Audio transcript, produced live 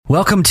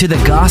Welcome to the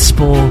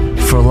Gospel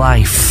for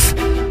Life.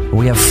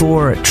 We have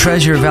 4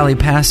 Treasure Valley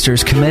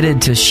pastors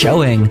committed to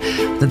showing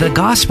that the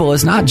gospel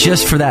is not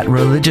just for that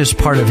religious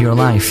part of your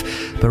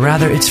life, but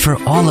rather it's for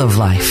all of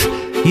life.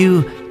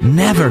 You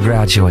never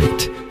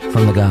graduate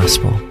from the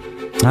gospel.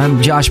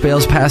 I'm Josh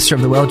Bales, pastor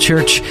of the Well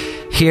Church,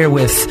 here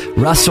with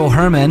Russell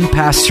Herman,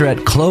 pastor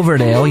at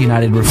Cloverdale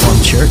United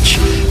Reformed Church,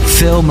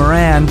 Phil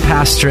Moran,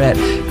 pastor at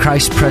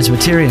Christ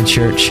Presbyterian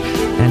Church,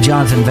 and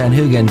Jonathan Van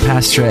Hoogen,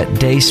 pastor at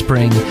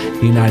Dayspring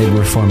United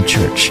Reformed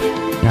Church.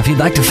 Now, if you'd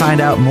like to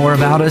find out more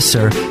about us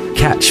or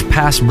catch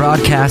past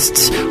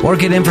broadcasts or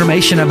get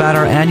information about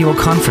our annual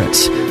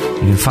conference,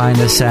 you can find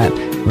us at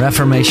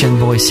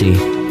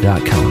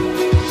reformationboise.com.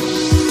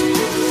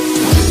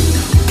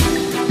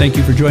 Thank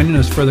you for joining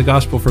us for the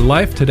Gospel for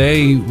Life.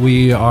 Today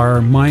we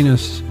are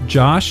minus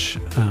Josh,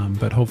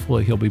 but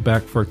hopefully he'll be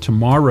back for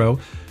tomorrow.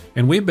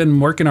 And we've been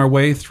working our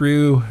way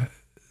through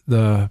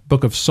the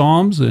book of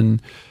Psalms,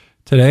 and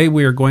today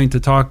we are going to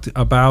talk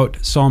about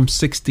Psalm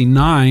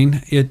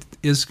 69. It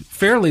is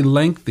fairly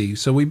lengthy,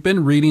 so we've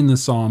been reading the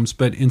Psalms,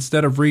 but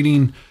instead of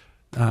reading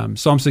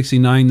Psalm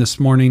 69 this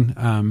morning,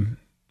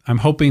 I'm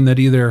hoping that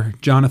either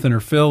Jonathan or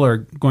Phil are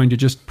going to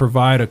just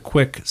provide a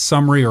quick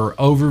summary or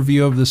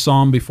overview of the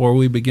Psalm before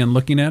we begin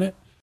looking at it.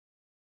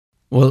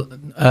 Well,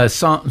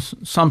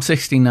 Psalm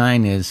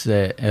 69 is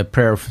a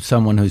prayer for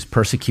someone who's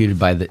persecuted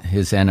by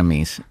his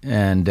enemies,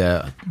 and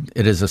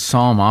it is a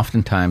psalm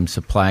oftentimes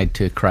applied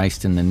to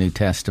Christ in the New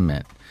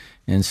Testament.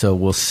 And so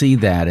we'll see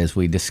that as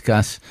we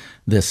discuss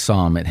this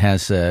psalm. It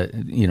has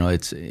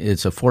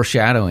it's a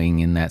foreshadowing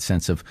in that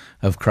sense of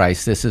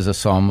Christ. This is a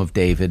psalm of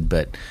David,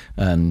 but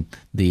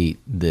the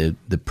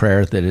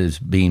prayer that is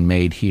being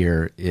made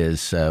here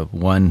is the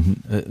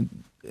one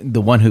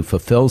who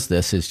fulfills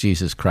this is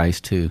Jesus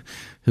Christ, who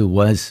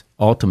was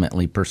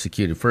ultimately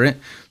persecuted. For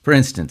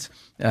instance,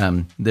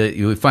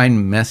 we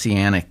find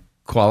messianic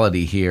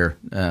quality here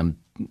in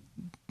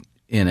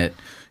it.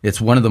 It's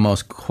one of the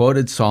most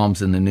quoted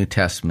psalms in the New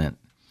Testament.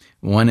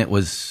 One, it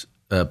was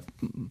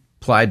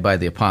applied by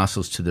the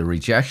apostles to the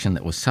rejection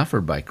that was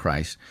suffered by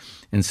Christ.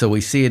 And so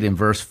we see it in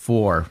verse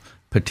 4,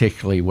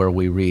 particularly where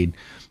we read,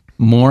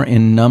 "More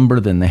in number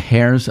than the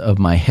hairs of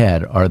my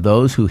head are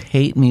those who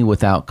hate me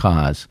without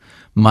cause.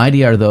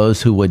 Mighty are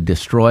those who would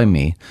destroy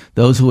me,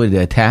 those who would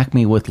attack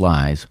me with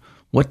lies.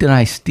 What did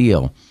I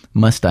steal?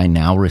 Must I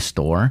now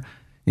restore?"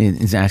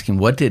 He's asking,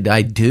 what did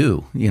I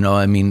do?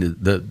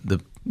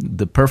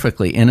 The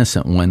perfectly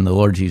innocent one, the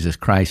Lord Jesus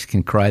Christ,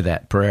 can cry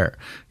that prayer.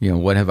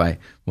 What have I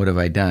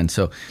done?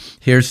 So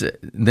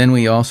then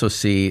we also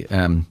see,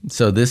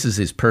 so this is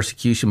his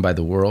persecution by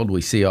the world.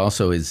 We see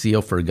also his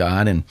zeal for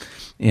God, and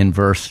in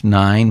verse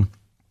 9,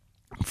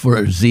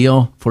 "For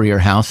zeal for your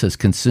house has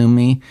consumed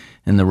me,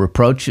 and the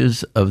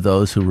reproaches of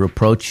those who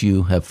reproach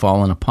you have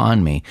fallen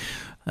upon me."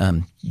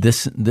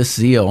 This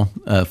zeal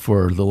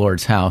for the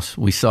Lord's house,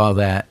 we saw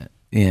that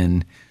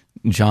in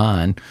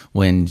John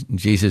when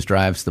Jesus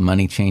drives the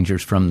money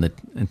changers from the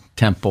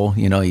temple.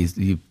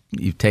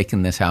 You've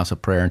taken this house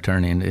of prayer and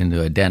turned it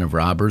into a den of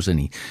robbers, and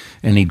he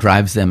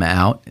drives them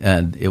out.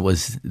 It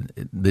was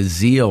the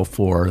zeal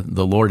for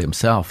the Lord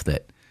himself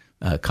that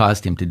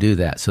caused him to do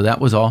that. So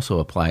that was also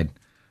applied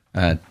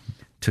to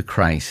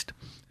Christ.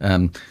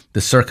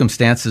 The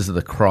circumstances of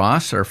the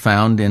cross are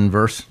found in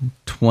verse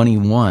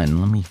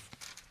 21. Let me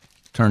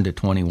turn to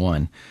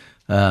 21.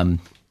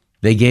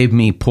 "They gave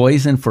me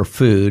poison for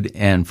food,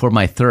 and for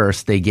my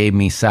thirst they gave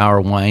me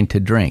sour wine to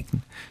drink."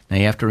 Now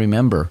you have to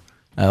remember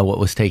what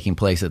was taking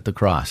place at the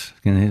cross.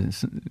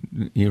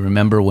 You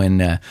remember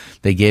when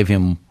they gave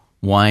him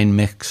wine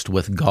mixed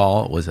with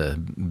gall. It was a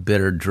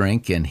bitter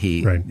drink, and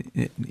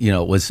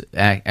it was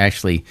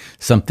actually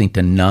something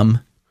to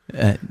numb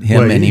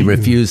him, and he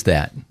refused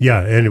that. Yeah,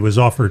 and it was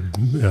offered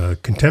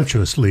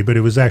contemptuously, but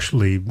it was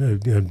actually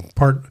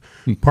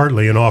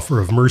partly an offer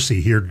of mercy.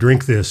 Here,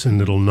 drink this,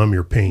 and it'll numb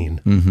your pain.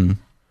 Mm-hmm.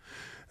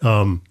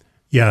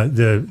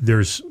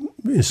 There's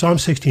in Psalm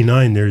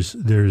 69.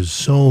 There's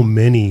so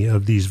many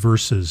of these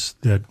verses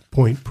that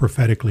point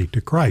prophetically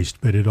to Christ,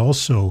 but it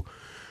also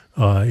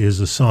is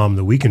a psalm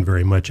that we can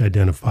very much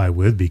identify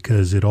with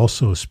because it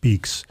also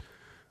speaks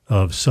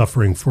of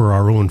suffering for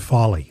our own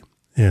folly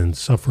and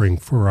suffering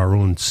for our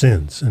own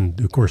sins. And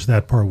of course,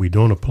 that part we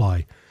don't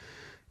apply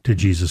to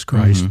Jesus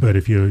Christ.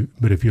 Mm-hmm.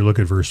 But if you look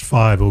at verse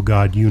 5, "Oh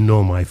God, you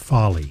know my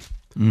folly.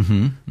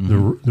 Mm-hmm.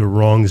 Mm-hmm. The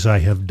wrongs I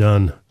have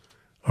done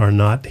are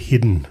not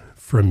hidden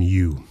from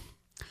you."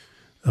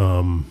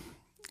 And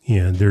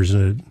there's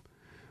an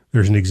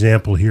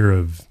example here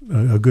of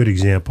a good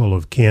example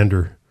of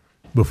candor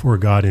before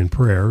God in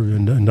prayer,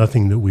 and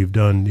nothing that we've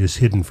done is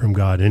hidden from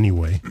God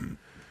anyway.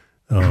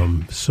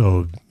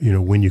 So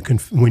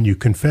when you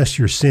confess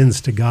your sins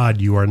to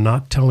God, you are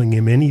not telling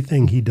him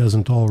anything he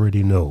doesn't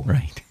already know.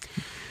 Right.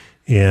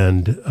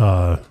 And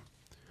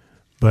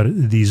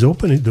but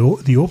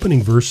the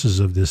opening verses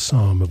of this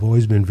psalm have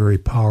always been very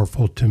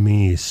powerful to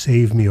me.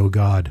 "Save me, O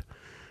God,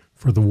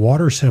 for the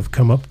waters have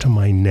come up to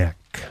my neck.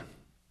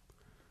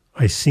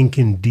 I sink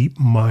in deep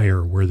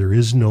mire where there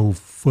is no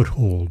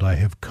foothold. I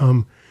have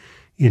come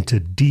into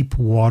deep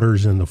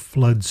waters and the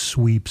flood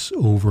sweeps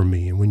over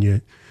me.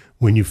 And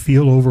when you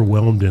feel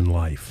overwhelmed in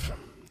life,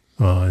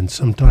 and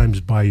sometimes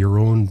by your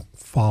own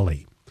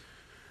folly,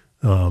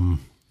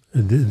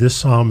 this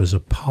psalm is a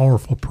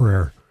powerful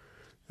prayer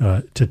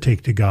to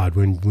take to God.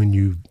 When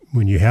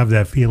you have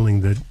that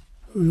feeling that,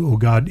 oh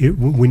God,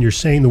 when you're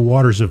saying the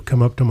waters have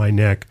come up to my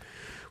neck,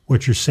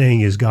 what you're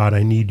saying is, God,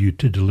 I need you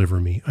to deliver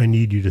me. I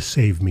need you to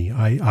save me.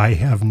 I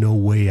have no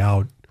way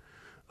out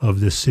of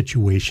this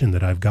situation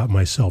that I've got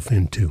myself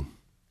into.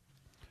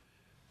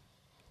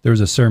 There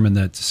was a sermon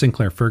that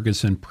Sinclair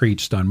Ferguson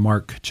preached on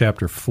Mark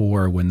chapter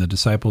 4 when the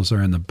disciples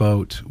are in the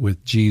boat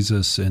with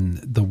Jesus and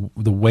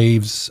the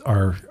waves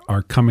are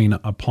coming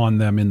upon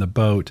them in the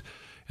boat,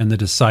 and the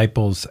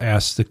disciples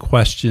ask the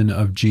question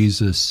of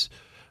Jesus,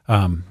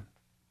 do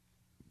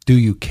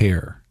you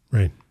care?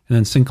 Right. And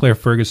then Sinclair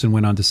Ferguson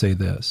went on to say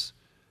this,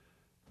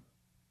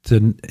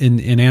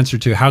 in answer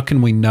to how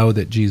can we know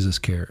that Jesus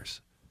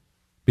cares?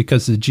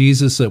 Because the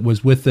Jesus that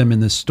was with them in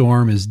the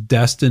storm is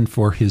destined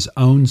for his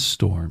own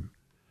storm.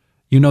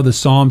 You know, the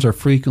Psalms are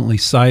frequently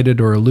cited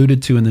or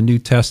alluded to in the New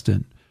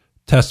Testament,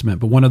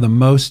 but one of the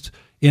most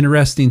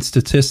interesting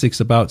statistics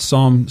about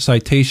Psalm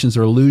citations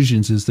or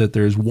allusions is that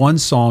there's one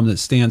Psalm that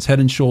stands head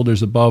and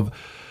shoulders above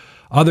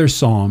other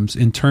Psalms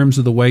in terms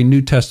of the way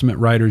New Testament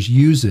writers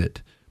use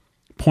it,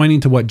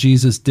 pointing to what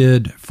Jesus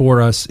did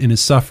for us in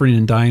his suffering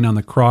and dying on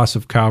the cross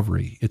of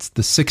Calvary. It's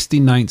the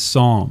 69th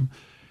Psalm.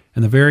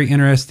 And the very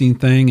interesting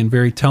thing and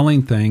very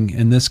telling thing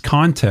in this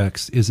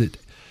context is it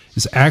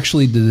is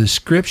actually the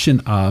description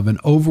of an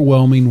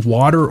overwhelming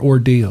water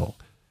ordeal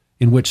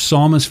in which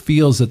psalmist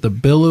feels that the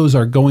billows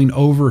are going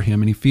over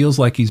him and he feels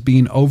like he's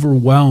being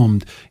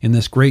overwhelmed in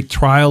this great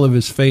trial of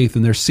his faith,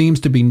 and there seems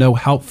to be no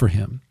help for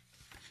him.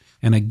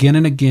 And again,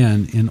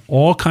 in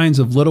all kinds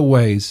of little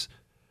ways,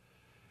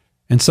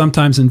 and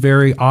sometimes in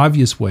very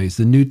obvious ways,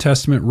 the New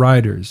Testament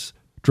writers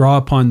draw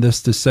upon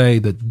this to say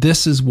that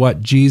this is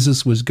what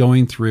Jesus was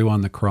going through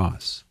on the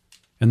cross.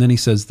 And then he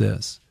says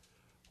this,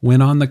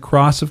 when on the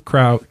cross of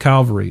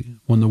Calvary,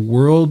 when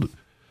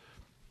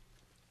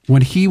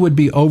he would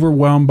be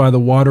overwhelmed by the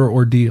water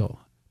ordeal,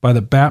 by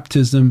the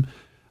baptism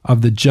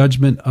of the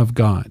judgment of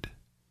God,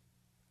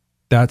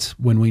 that's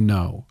when we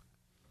know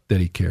that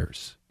he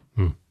cares.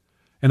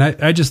 And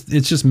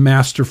it's just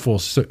masterful,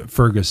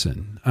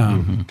 Ferguson.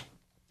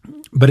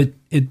 But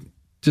it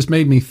just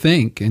made me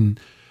think, and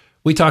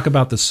we talk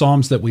about the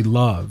Psalms that we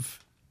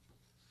love.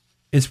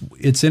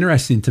 It's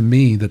interesting to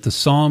me that the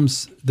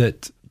Psalms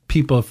that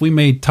people, if we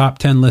made top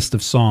 10 list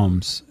of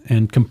Psalms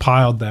and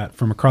compiled that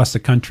from across the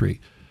country,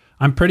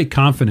 I'm pretty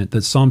confident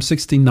that Psalm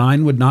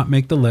 69 would not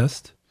make the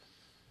list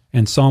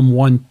and Psalm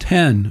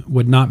 110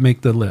 would not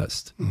make the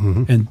list.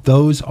 And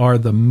those are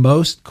the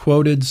most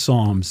quoted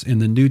Psalms in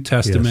the New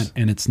Testament, yes.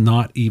 And it's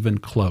not even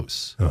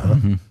close.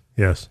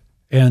 Yes.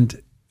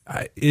 And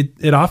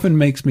it often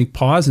makes me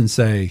pause and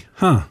say,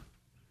 am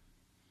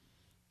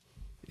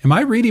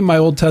I reading my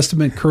Old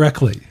Testament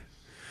correctly?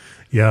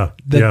 Yeah.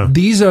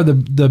 These are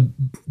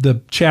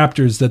the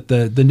chapters that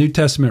the New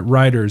Testament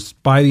writers,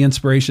 by the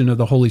inspiration of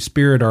the Holy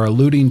Spirit, are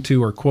alluding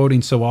to or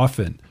quoting so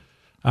often.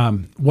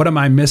 What am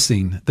I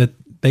missing that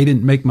they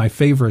didn't make my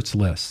favorites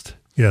list?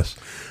 Yes.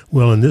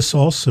 Well, and this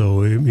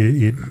also,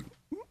 it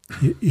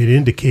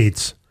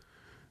indicates,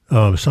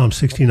 Psalm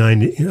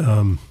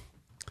 69,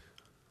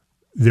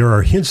 there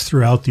are hints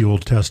throughout the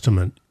Old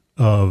Testament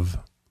of,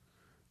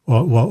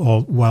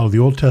 while the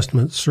Old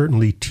Testament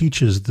certainly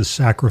teaches the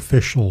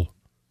sacrificial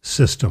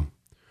system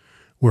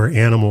where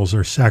animals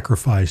are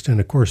sacrificed, and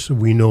of course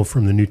we know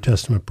from the New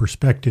Testament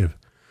perspective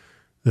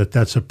that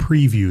that's a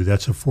preview,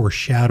 that's a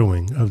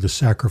foreshadowing of the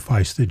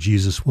sacrifice that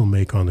Jesus will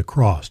make on the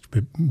cross.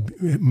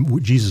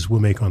 Jesus will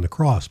make on the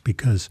cross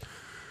because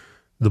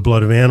the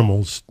blood of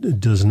animals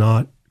does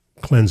not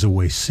cleanse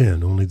away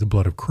sin. Only the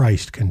blood of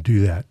Christ can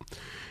do that.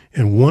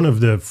 And one of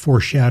the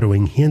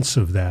foreshadowing hints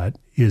of that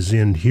is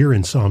here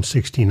in Psalm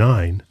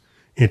 69.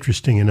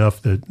 Interesting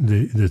enough that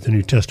the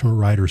New Testament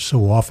writers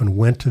so often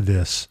went to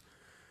this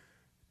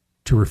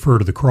to refer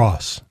to the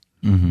cross.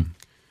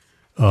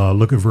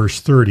 Look at verse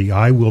 30.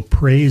 I will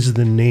praise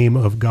the name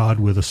of God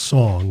with a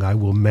song. I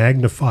will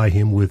magnify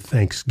him with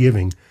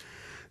thanksgiving.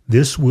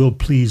 This will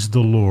please the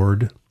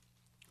Lord.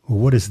 Well,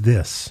 what is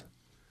this?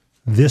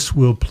 This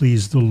will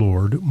please the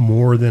Lord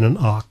more than an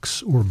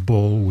ox or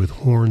bull with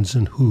horns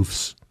and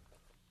hoofs.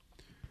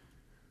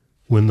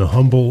 When the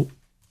humble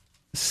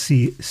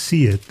see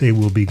it, they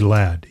will be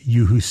glad.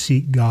 You who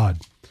seek God,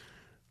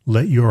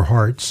 let your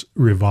hearts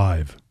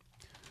revive.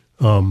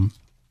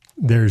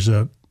 There's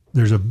a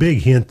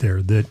big hint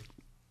there that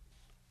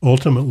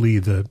ultimately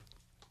the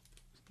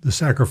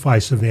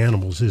sacrifice of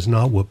animals is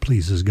not what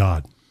pleases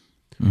God.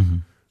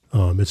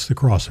 It's the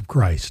cross of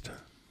Christ.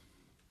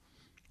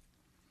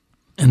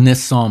 And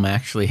this psalm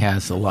actually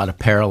has a lot of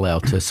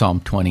parallel to Psalm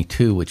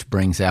 22, which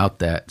brings out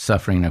that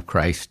suffering of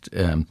Christ.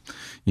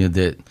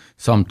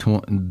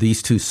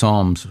 These two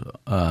psalms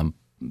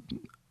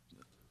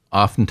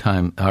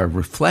oftentimes are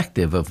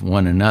reflective of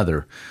one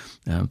another.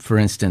 For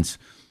instance,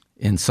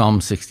 in Psalm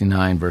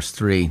 69, verse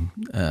 3,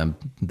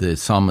 the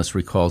psalmist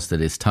recalls that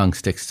his tongue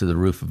sticks to the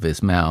roof of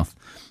his mouth.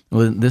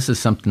 Well, this is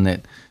something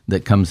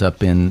that comes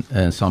up in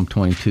Psalm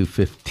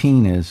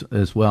 22:15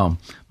 as well.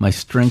 My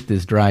strength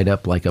is dried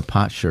up like a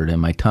potsherd,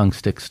 and my tongue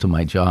sticks to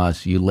my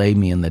jaws. You lay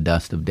me in the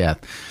dust of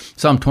death.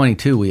 Psalm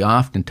 22, we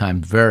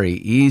oftentimes very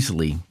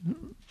easily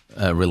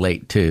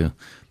relate to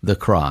the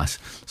cross.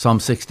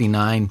 Psalm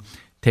 69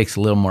 takes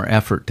a little more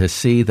effort to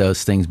see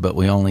those things, but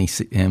we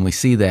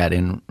see that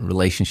in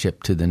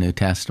relationship to the New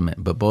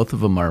Testament. But both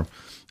of them are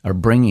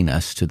bringing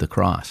us to the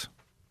cross.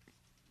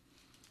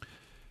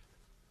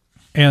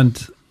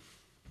 And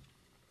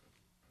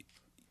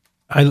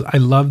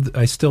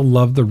I still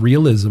love the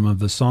realism of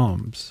the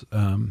Psalms.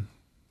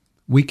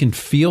 We can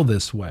feel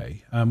this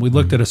way. We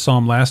looked at a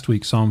Psalm last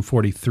week, Psalm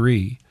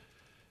 43,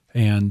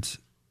 and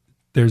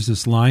there's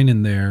this line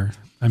in there.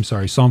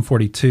 Psalm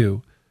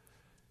 42,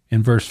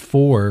 in verse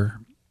 4.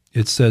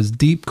 It says,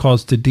 deep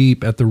calls to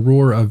deep at the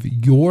roar of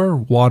your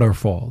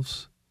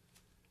waterfalls.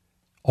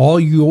 All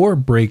your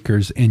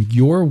breakers and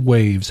your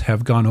waves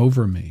have gone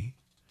over me.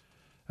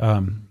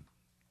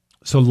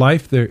 So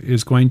life there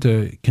is going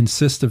to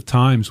consist of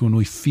times when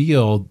we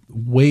feel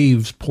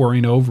waves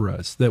pouring over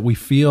us, that we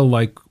feel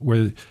like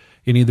we're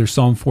in either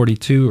Psalm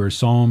 42 or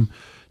Psalm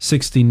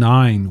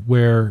 69,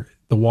 where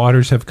the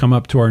waters have come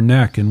up to our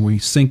neck and we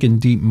sink in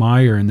deep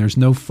mire and there's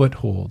no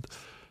foothold.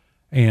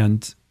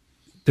 And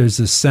there's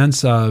this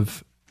sense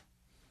of,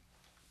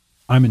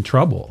 I'm in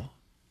trouble.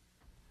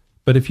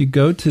 But if you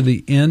go to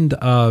the end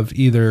of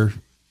either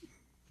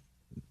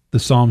the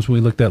Psalms we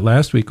looked at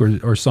last week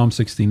or Psalm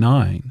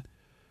 69,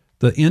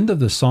 the end of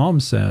the Psalm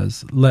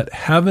says, let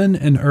heaven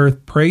and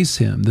earth praise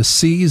him, the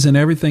seas and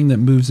everything that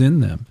moves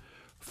in them.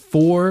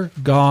 For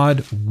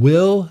God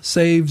will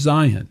save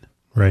Zion.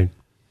 Right.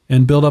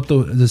 And build up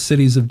the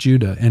cities of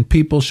Judah, and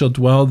people shall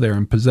dwell there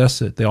and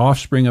possess it. The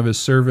offspring of his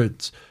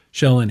servants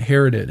shall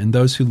inherit it, and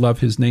those who love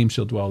his name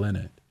shall dwell in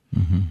it.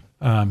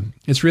 Mm-hmm.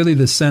 It's really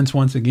the sense,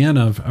 once again,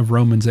 of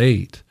Romans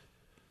 8.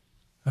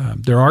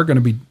 There are going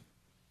to be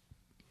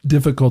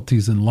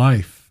difficulties in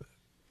life,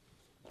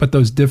 but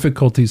those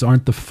difficulties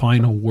aren't the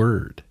final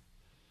word.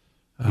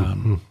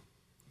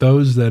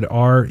 Those that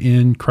are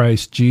in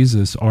Christ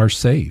Jesus are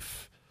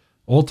safe,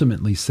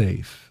 ultimately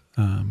safe.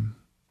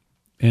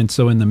 And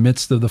so in the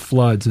midst of the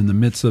floods, in the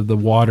midst of the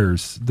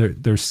waters,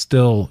 there's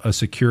still a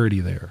security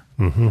there.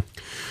 Mm-hmm.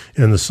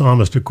 And the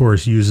psalmist, of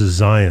course, uses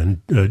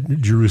Zion,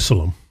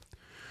 Jerusalem,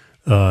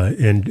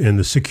 and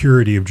the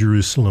security of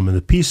Jerusalem and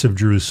the peace of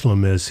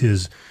Jerusalem as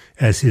his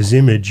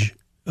image.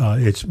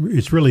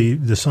 It's really,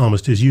 the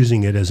psalmist is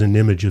using it as an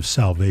image of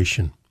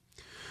salvation.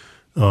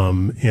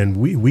 And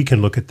we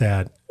can look at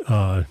that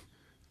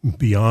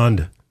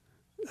beyond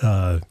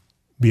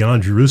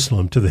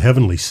Jerusalem to the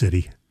heavenly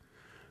city.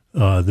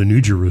 The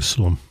New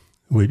Jerusalem,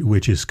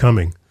 which is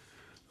coming,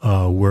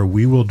 where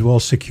we will dwell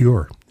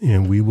secure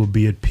and we will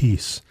be at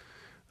peace.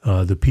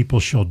 The people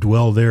shall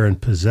dwell there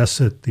and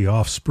possess it. The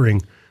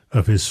offspring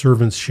of his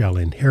servants shall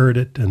inherit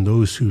it, and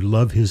those who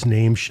love his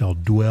name shall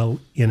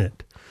dwell in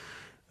it.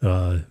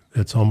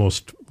 It's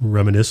almost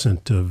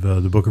reminiscent of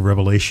the book of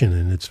Revelation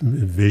and its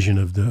vision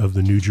of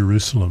the New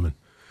Jerusalem and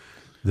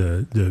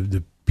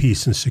the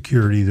peace and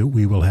security that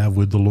we will have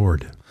with the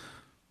Lord.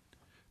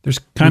 There's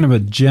kind of a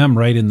gem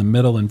right in the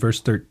middle in verse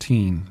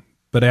 13.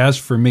 But as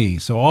for me,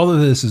 so all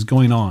of this is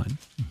going on.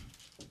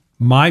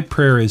 My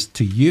prayer is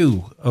to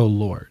you, O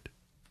Lord.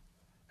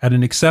 At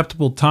an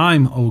acceptable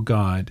time, O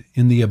God,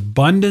 in the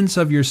abundance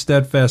of your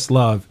steadfast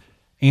love,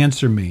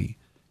 answer me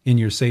in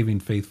your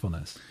saving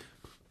faithfulness.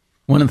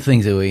 One of the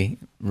things that we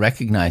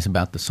recognize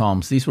about the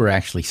Psalms, these were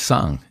actually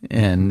sung,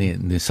 and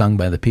they're sung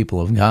by the people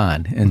of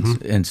God.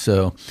 And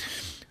so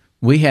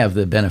we have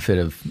the benefit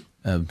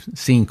of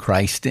seeing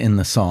Christ in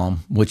the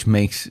psalm, which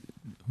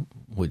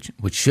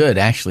should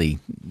actually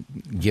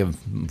give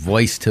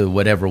voice to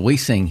whatever we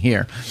sing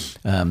here.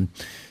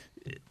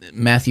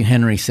 Matthew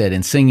Henry said,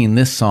 in singing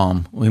this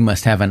psalm, we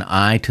must have an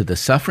eye to the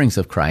sufferings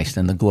of Christ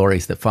and the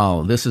glories that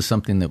follow. This is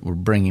something that we're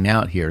bringing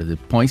out here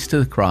that points to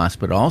the cross,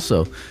 but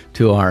also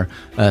to our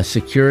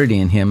security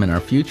in him and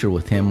our future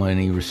with him when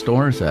he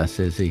restores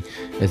us, as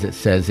it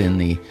says in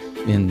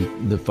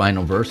the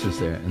final verses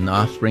there. And the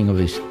offspring of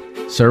his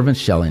servants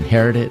shall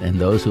inherit it, and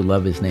those who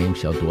love his name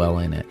shall dwell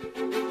in it.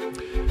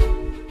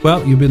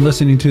 Well, you've been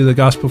listening to The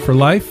Gospel for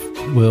Life.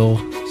 We'll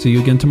see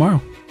you again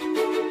tomorrow.